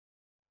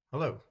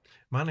Hello,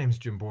 my name is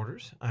Jim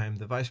Borders. I am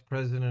the Vice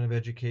President of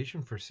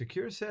Education for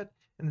SecureSet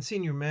and the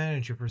Senior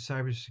Manager for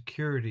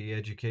Cybersecurity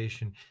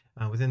Education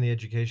within the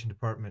Education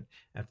Department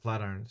at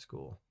Flatiron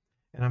School.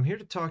 And I'm here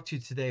to talk to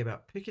you today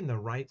about picking the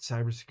right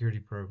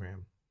cybersecurity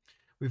program.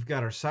 We've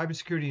got our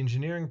cybersecurity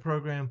engineering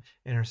program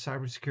and our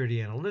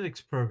cybersecurity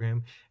analytics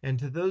program. And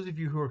to those of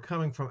you who are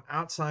coming from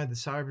outside the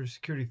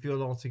cybersecurity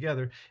field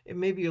altogether, it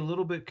may be a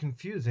little bit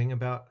confusing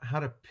about how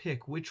to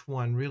pick which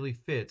one really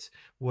fits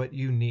what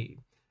you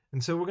need.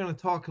 And so we're going to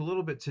talk a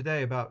little bit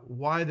today about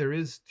why there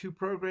is two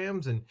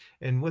programs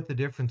and what the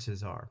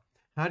differences are.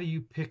 How do you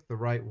pick the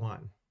right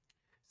one?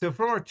 So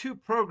from our two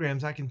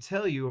programs, I can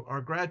tell you our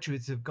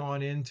graduates have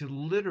gone into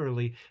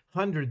literally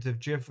hundreds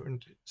of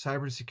different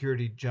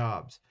cybersecurity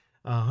jobs,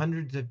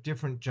 hundreds of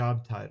different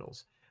job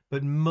titles.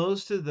 But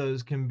most of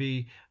those can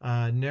be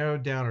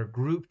narrowed down or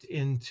grouped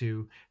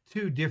into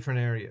two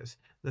different areas.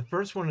 The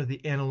first one are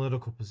the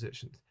analytical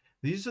positions.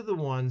 These are the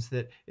ones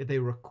that they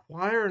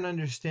require an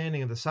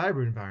understanding of the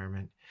cyber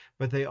environment,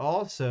 but they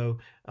also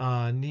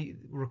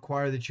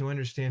require that you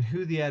understand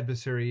who the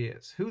adversary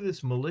is, who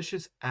this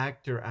malicious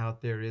actor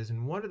out there is,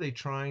 and what are they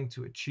trying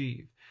to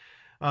achieve.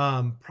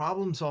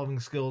 Problem-solving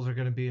skills are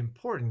going to be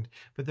important,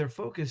 but they're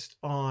focused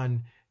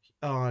on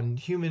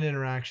human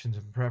interactions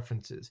and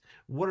preferences.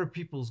 What are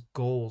people's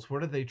goals?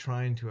 What are they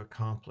trying to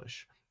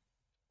accomplish?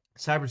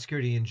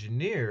 Cybersecurity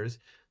engineers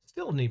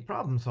still need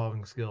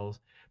problem-solving skills,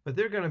 but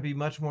they're going to be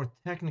much more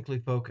technically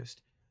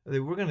focused.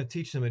 We're going to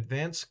teach them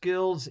advanced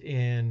skills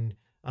in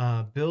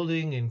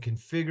building and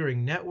configuring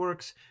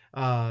networks,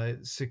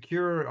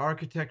 secure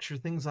architecture,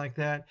 things like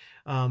that.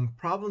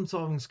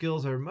 Problem-solving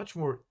skills are much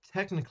more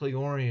technically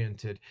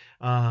oriented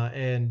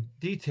and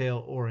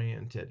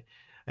detail-oriented.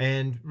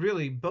 And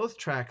really, both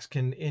tracks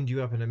can end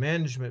you up in a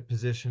management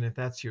position if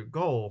that's your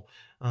goal.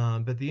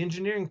 But the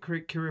engineering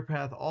career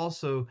path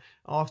also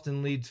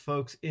often leads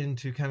folks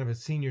into kind of a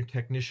senior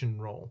technician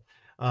role.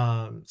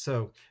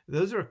 So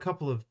those are a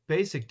couple of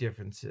basic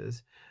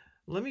differences.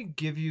 Let me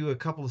give you a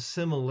couple of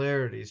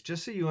similarities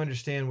just so you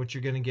understand what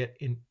you're going to get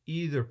in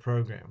either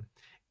program.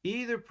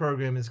 Either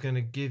program is going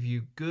to give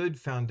you good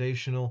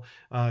foundational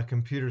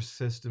computer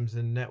systems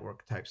and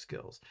network type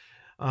skills.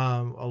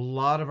 A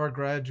lot of our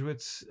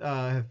graduates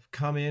have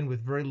come in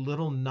with very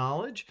little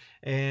knowledge,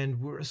 and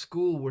we're a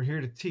school, we're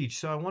here to teach.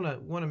 So I want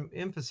to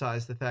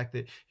emphasize the fact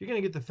that you're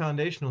going to get the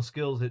foundational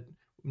skills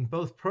in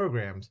both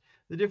programs.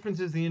 The difference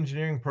is the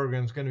engineering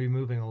program is going to be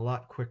moving a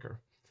lot quicker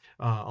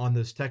on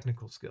those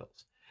technical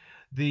skills.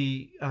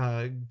 The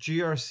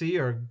GRC,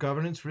 or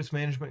Governance, Risk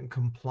Management, and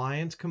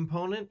Compliance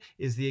component,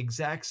 is the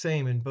exact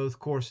same in both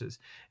courses.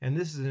 And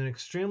this is an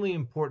extremely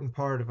important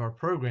part of our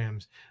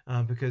programs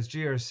because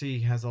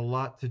GRC has a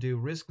lot to do.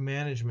 Risk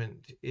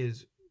management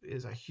is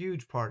a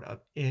huge part of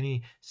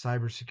any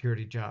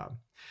cybersecurity job.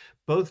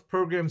 Both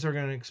programs are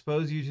going to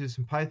expose you to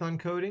some Python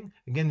coding.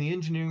 Again, the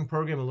engineering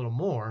program a little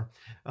more,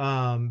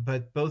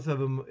 but both of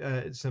them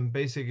some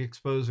basic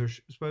exposure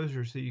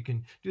so you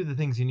can do the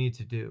things you need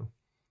to do.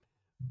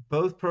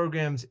 Both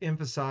programs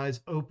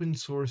emphasize open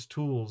source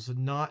tools,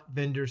 not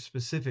vendor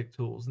specific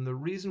tools. And the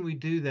reason we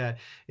do that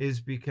is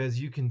because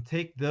you can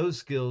take those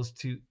skills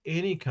to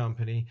any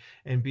company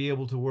and be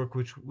able to work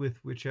with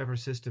whichever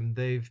system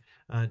they've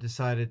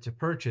decided to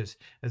purchase,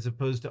 as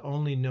opposed to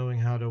only knowing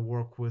how to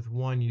work with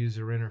one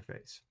user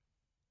interface.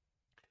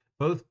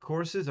 Both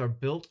courses are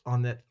built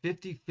on that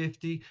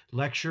 50-50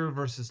 lecture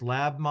versus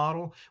lab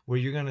model, where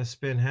you're going to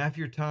spend half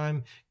your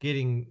time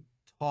getting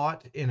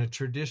taught in a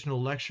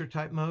traditional lecture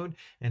type mode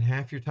and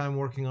half your time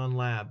working on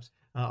labs,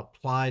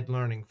 applied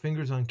learning,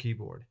 fingers on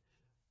keyboard.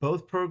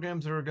 Both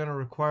programs are going to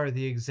require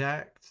the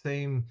exact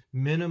same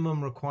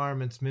minimum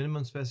requirements,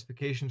 minimum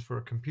specifications for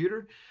a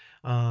computer.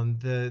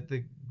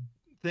 The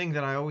thing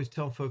that I always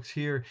tell folks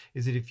here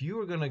is that if you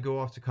were going to go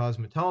off to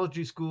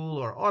cosmetology school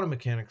or auto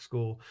mechanic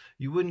school,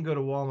 you wouldn't go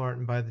to Walmart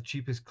and buy the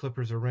cheapest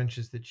clippers or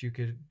wrenches that you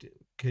could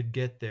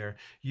get there.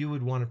 You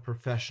would want a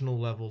professional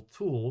level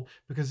tool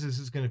because this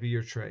is going to be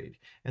your trade.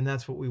 And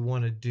that's what we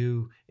want to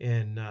do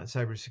in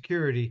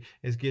cybersecurity,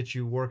 is get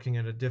you working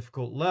at a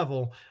difficult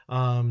level,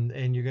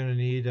 and you're going to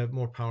need a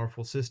more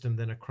powerful system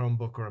than a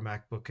Chromebook or a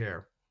MacBook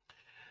Air.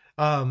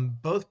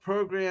 Both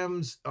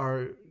programs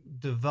are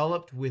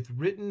developed with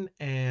written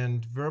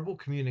and verbal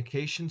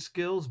communication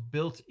skills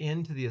built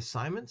into the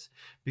assignments,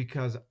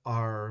 because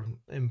our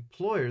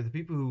employer, the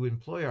people who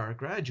employ our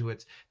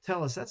graduates,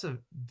 tell us that's a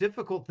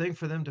difficult thing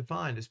for them to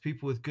find, is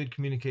people with good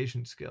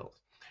communication skills.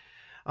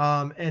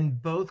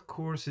 And both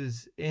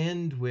programs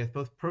end with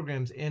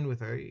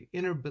a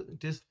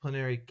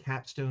interdisciplinary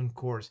capstone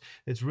course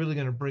that's really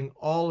going to bring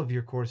all of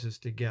your courses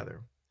together.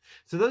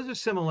 So those are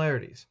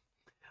similarities.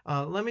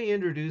 Let me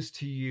introduce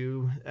to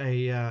you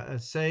a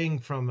saying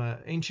from an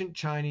ancient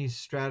Chinese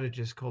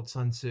strategist called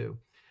Sun Tzu.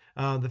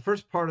 The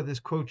first part of this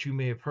quote you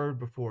may have heard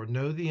before: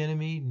 know the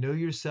enemy, know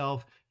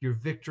yourself, your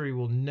victory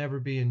will never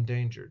be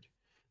endangered.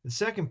 The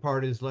second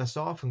part is less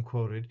often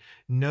quoted: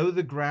 know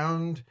the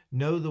ground,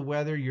 know the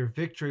weather, your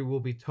victory will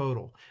be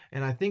total.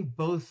 And I think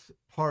both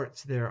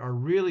parts there are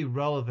really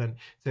relevant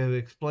to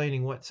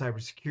explaining what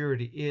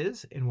cybersecurity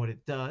is and what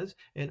it does,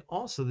 and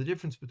also the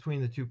difference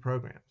between the two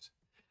programs.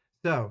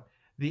 So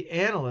the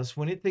analyst,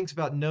 when it thinks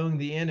about knowing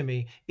the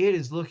enemy, it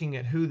is looking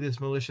at who this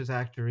malicious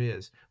actor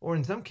is. Or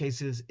in some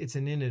cases, it's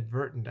an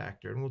inadvertent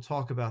actor. And we'll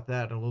talk about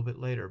that a little bit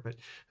later. But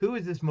who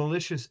is this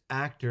malicious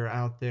actor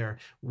out there?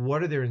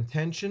 What are their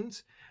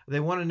intentions? They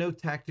want to know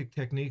tactic,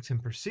 techniques,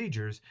 and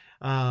procedures,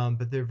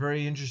 but they're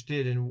very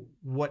interested in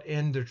what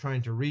end they're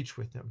trying to reach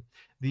with them.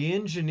 The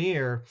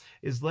engineer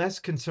is less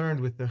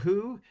concerned with the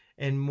who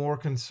and more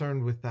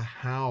concerned with the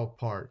how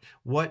part.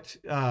 What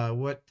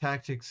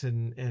tactics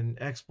and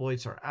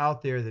exploits are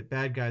out there that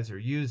bad guys are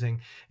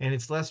using, and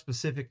it's less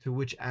specific to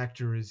which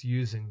actor is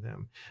using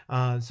them.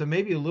 So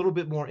maybe a little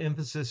bit more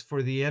emphasis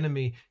for the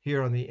enemy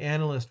here on the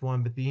analyst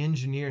one, but the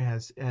engineer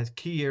has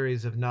key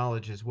areas of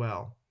knowledge as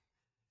well.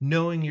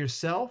 Knowing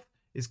yourself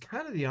is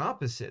kind of the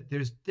opposite.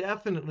 There's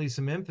definitely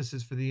some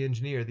emphasis for the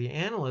engineer. The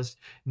analyst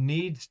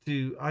needs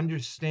to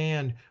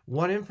understand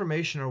what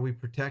information are we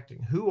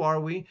protecting? Who are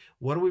we?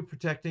 What are we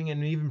protecting?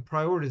 And even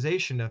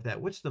prioritization of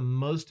that. What's the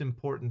most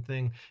important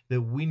thing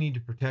that we need to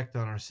protect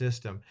on our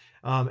system?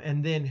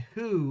 And then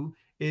who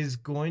is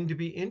going to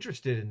be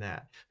interested in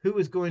that? Who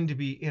is going to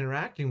be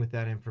interacting with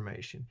that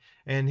information?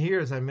 And here,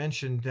 as I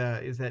mentioned,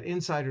 is that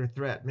insider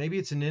threat. Maybe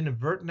it's an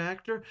inadvertent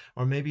actor,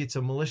 or maybe it's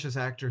a malicious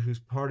actor who's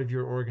part of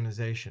your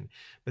organization.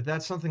 But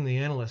that's something the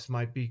analyst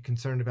might be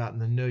concerned about in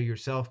the know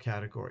yourself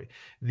category.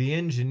 The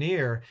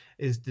engineer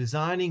is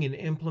designing and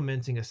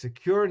implementing a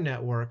secure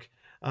network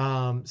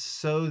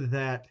so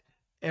that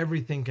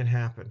everything can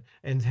happen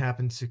and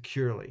happen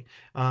securely.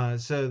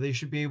 So they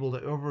should be able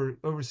to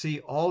oversee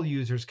all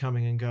users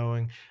coming and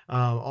going,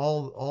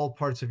 all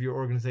parts of your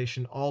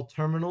organization, all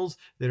terminals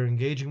that are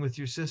engaging with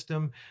your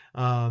system.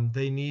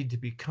 They need to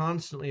be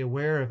constantly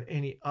aware of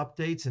any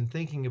updates and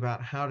thinking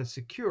about how to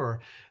secure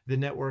the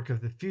network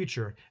of the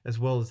future as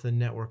well as the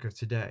network of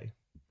today.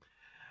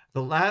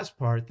 The last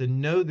part, the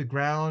know the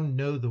ground,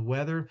 know the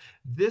weather,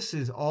 this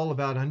is all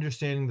about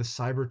understanding the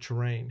cyber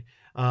terrain.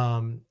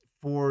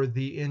 For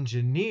the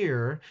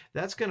engineer,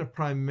 that's going to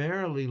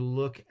primarily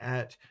look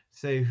at,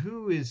 say,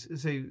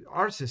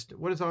 our system.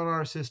 What is on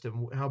our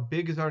system? How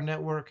big is our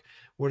network?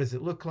 What does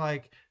it look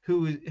like?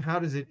 How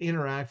does it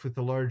interact with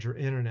the larger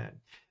internet?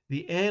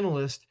 The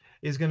analyst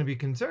is going to be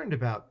concerned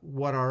about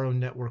what our own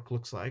network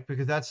looks like,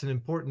 because that's an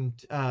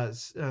important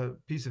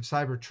piece of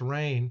cyber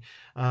terrain.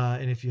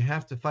 And if you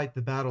have to fight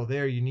the battle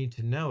there, you need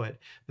to know it.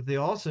 But they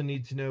also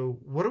need to know,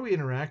 what are we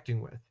interacting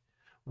with?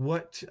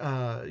 What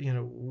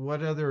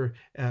other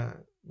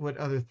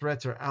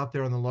threats are out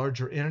there on the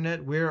larger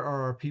internet? Where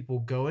are our people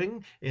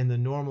going in the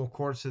normal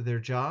course of their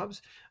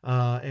jobs?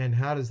 And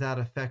how does that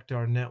affect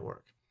our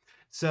network?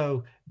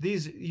 So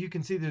you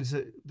can see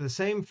the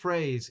same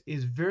phrase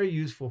is very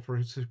useful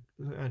for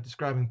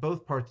describing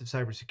both parts of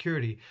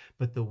cybersecurity,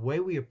 but the way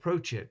we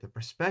approach it, the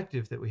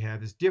perspective that we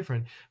have, is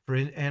different for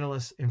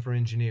analysts and for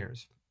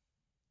engineers.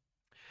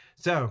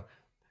 So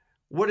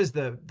what is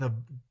the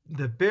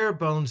bare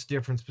bones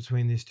difference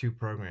between these two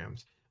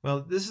programs?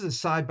 Well, this is a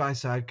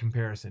side-by-side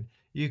comparison.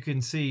 You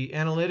can see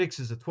analytics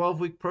is a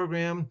 12-week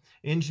program,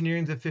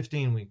 engineering is a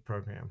 15-week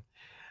program.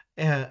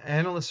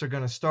 Analysts are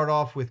going to start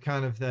off with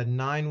kind of the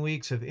 9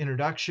 weeks of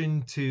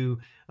introduction to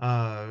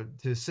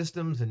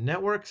systems and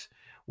networks,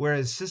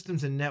 whereas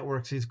systems and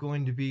networks is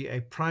going to be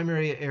a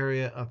primary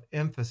area of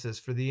emphasis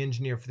for the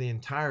engineer for the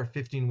entire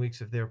 15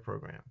 weeks of their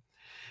program.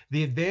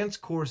 The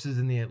advanced courses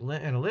in the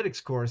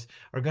analytics course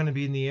are going to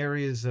be in the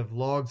areas of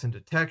logs and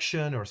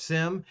detection, or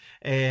SIM,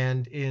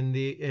 and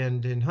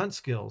in hunt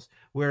skills,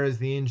 whereas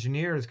the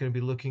engineer is going to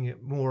be looking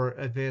at more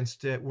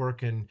advanced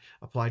work in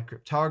applied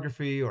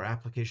cryptography or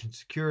application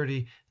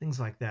security, things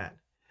like that.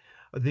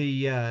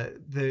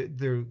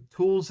 The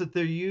tools that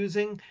they're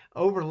using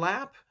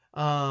overlap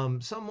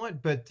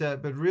somewhat, but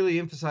really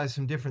emphasize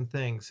some different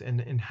things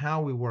and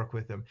how we work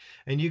with them.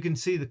 And you can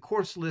see the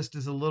course list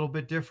is a little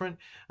bit different.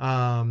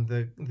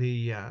 The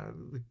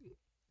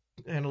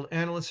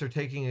analysts are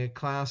taking a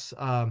class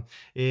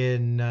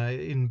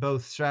in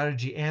both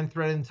strategy and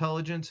threat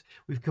intelligence.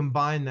 We've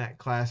combined that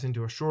class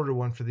into a shorter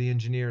one for the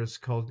engineers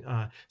called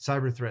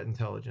cyber threat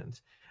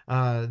intelligence.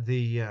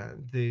 The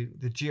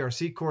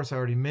GRC course I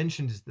already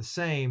mentioned is the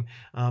same,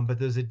 but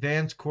those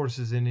advanced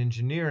courses in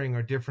engineering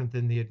are different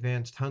than the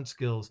advanced hunt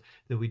skills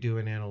that we do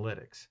in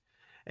analytics.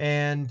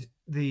 And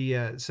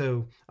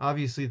so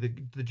obviously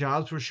the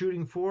jobs we're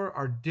shooting for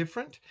are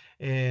different,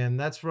 and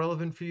that's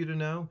relevant for you to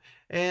know.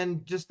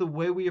 And just the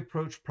way we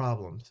approach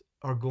problems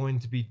are going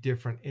to be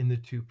different in the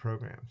two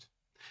programs.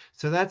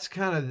 So that's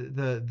kind of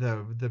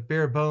the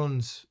bare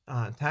bones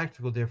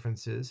tactical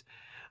differences.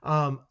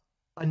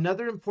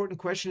 Another important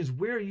question is,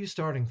 where are you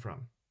starting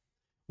from?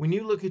 When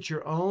you look at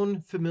your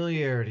own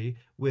familiarity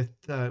with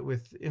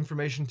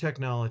information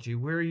technology,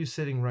 where are you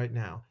sitting right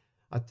now?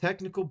 A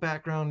technical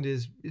background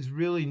is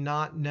really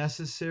not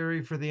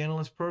necessary for the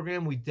analyst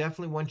program. We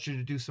definitely want you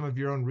to do some of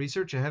your own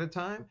research ahead of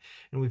time,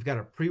 and we've got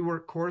a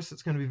pre-work course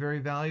that's going to be very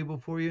valuable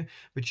for you.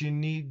 But you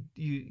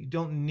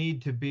don't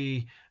need to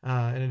be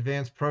an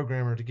advanced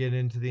programmer to get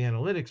into the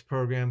analytics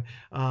program.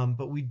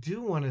 But we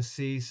do want to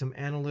see some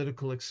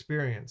analytical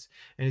experience.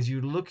 And as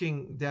you're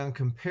looking down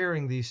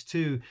comparing these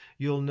two,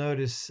 you'll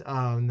notice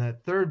that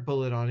third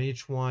bullet on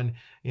each one.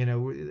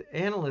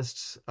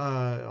 Analysts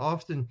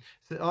often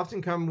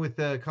come with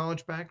a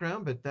college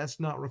background, but that's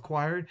not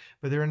required.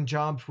 But they're in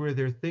jobs where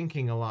they're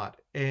thinking a lot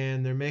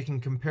and they're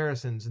making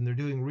comparisons and they're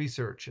doing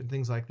research and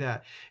things like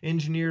that.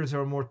 Engineers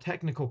are more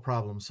technical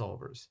problem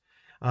solvers.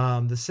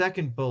 The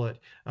second bullet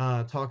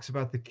talks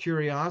about the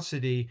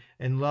curiosity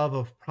and love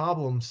of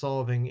problem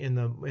solving in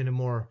a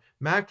more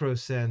macro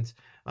sense.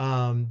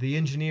 The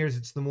engineers,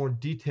 it's the more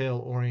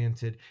detail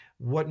oriented.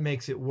 What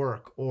makes it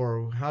work,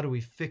 or how do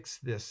we fix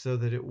this so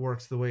that it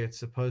works the way it's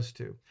supposed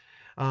to?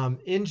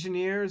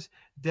 Engineers,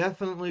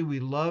 definitely,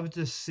 we love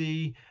to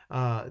see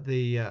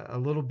a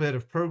little bit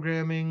of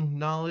programming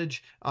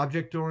knowledge,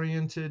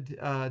 object-oriented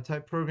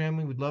type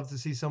programming. We'd love to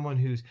see someone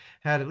who's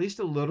had at least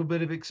a little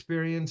bit of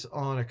experience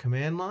on a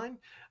command line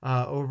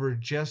over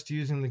just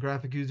using the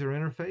graphic user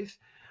interface.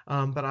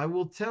 But I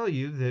will tell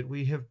you that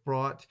we have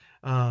brought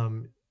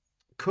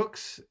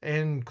cooks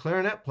and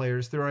clarinet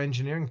players through our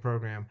engineering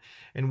program.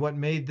 And what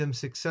made them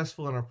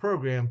successful in our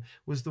program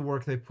was the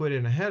work they put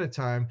in ahead of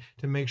time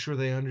to make sure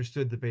they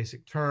understood the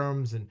basic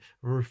terms and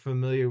were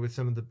familiar with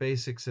some of the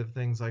basics of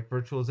things like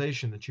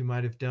virtualization that you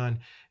might have done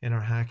in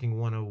our Hacking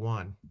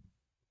 101.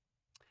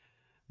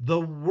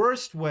 The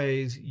worst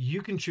ways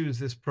you can choose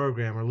this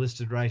program are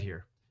listed right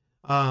here.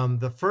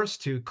 The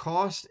first two,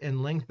 cost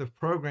and length of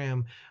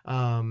program,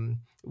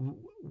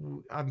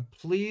 I'm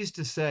pleased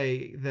to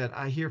say that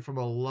I hear from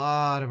a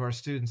lot of our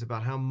students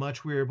about how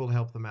much we're able to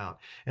help them out.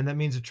 And that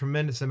means a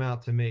tremendous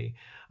amount to me.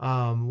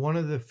 One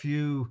of the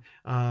few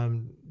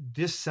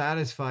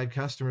dissatisfied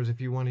customers,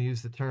 if you want to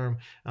use the term,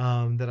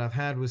 that I've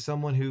had was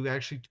someone who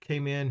actually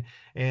came in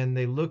and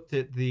they looked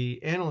at the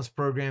analyst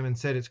program and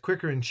said, it's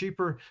quicker and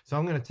cheaper, so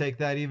I'm going to take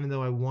that even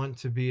though I want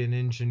to be an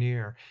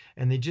engineer.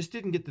 And they just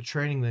didn't get the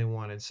training they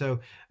wanted. So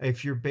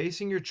if you're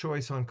basing your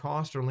choice on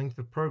cost or length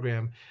of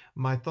program,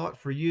 my thought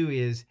for you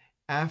is,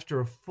 after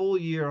a full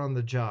year on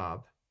the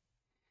job,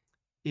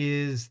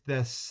 is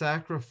the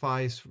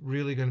sacrifice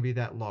really going to be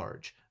that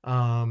large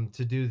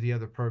to do the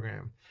other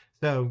program?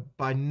 So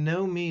by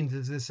no means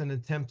is this an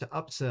attempt to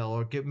upsell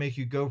or make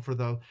you go for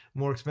the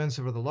more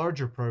expensive or the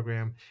larger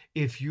program.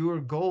 If your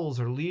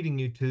goals are leading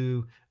you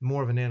to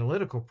more of an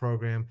analytical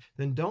program,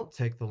 then don't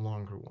take the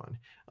longer one,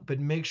 but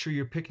make sure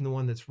you're picking the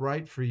one that's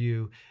right for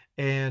you.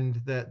 And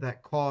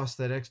that cost,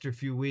 that extra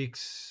few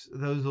weeks,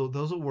 those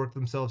will work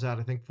themselves out,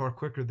 I think, far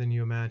quicker than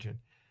you imagine.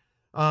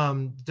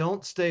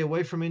 Don't stay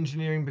away from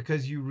engineering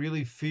because you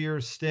really fear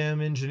STEM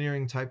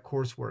engineering type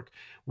coursework.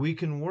 We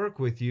can work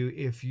with you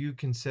if you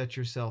can set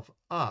yourself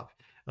up.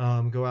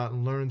 Go out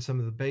and learn some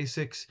of the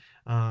basics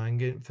and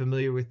get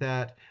familiar with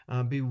that.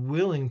 Be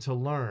willing to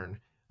learn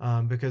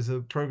because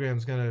the program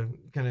is going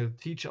to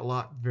teach a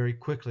lot very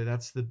quickly.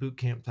 That's the boot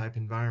camp type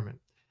environment.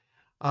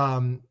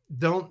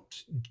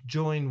 Don't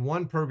join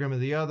one program or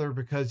the other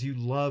because you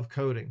love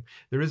coding.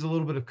 There is a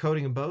little bit of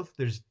coding in both.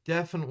 There's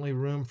definitely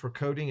room for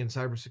coding in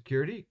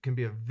cybersecurity. It can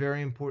be a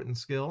very important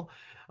skill.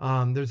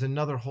 There's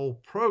another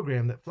whole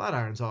program that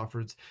Flatiron's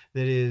offers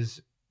that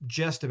is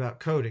just about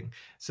coding.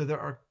 So there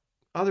are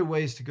other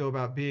ways to go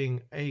about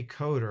being a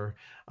coder.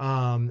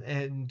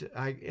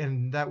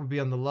 And that would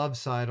be on the love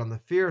side. On the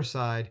fear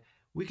side,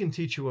 we can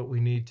teach you what we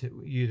need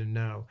you to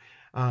know.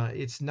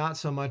 It's not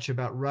so much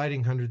about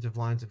writing hundreds of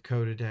lines of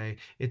code a day.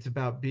 It's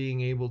about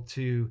being able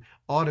to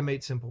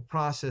automate simple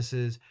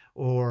processes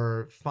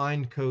or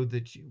find code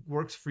that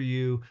works for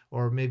you,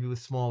 or maybe with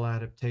small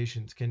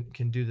adaptations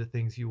can do the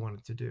things you want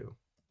it to do.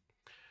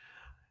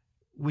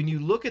 When you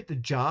look at the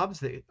jobs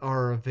that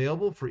are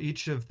available for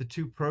each of the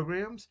two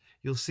programs,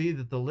 you'll see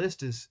that the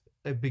list is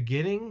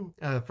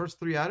first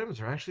three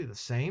items are actually the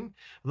same,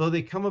 although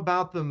they come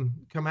at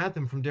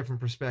them from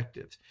different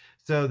perspectives.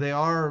 So they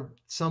are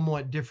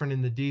somewhat different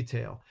in the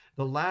detail.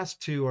 The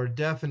last two are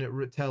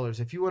definite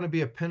tellers. If you want to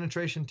be a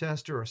penetration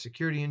tester or a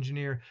security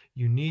engineer,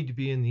 you need to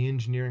be in the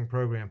engineering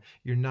program.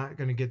 You're not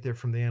going to get there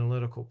from the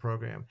analytical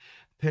program.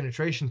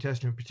 Penetration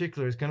tester in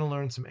particular is going to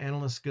learn some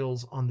analyst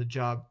skills on the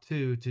job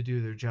too to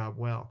do their job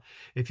well.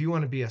 If you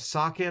want to be a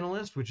SOC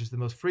analyst, which is the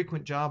most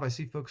frequent job I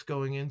see folks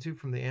going into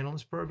from the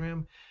analyst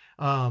program,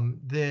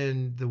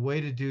 then the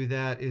way to do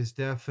that is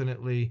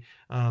definitely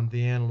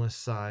the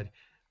analyst side.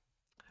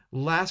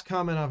 Last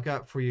comment I've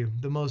got for you,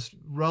 the most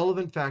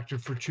relevant factor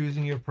for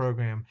choosing your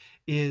program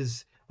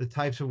is the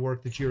types of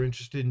work that you're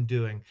interested in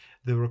doing,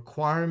 the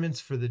requirements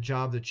for the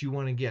job that you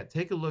want to get.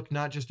 Take a look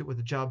not just at what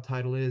the job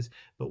title is,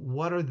 but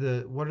what are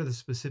the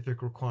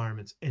specific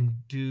requirements, and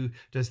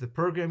does the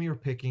program you're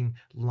picking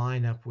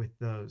line up with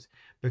those?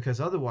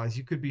 Because otherwise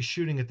you could be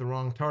shooting at the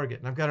wrong target.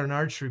 And I've got an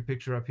archery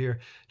picture up here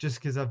just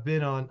because I've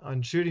been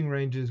on shooting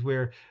ranges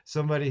where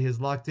somebody has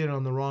locked in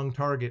on the wrong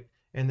target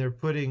and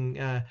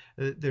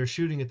they're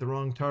shooting at the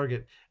wrong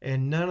target,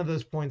 and none of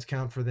those points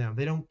count for them.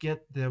 They don't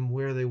get them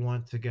where they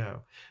want to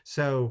go.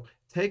 So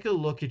take a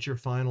look at your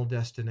final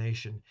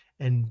destination,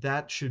 and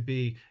that should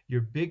be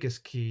your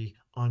biggest key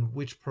on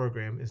which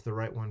program is the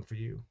right one for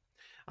you.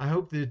 I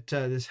hope that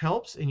this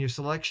helps in your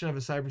selection of a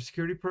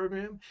cybersecurity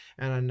program,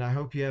 and I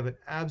hope you have an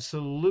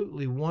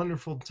absolutely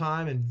wonderful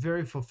time and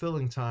very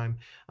fulfilling time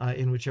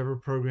in whichever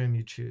program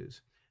you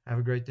choose. Have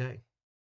a great day.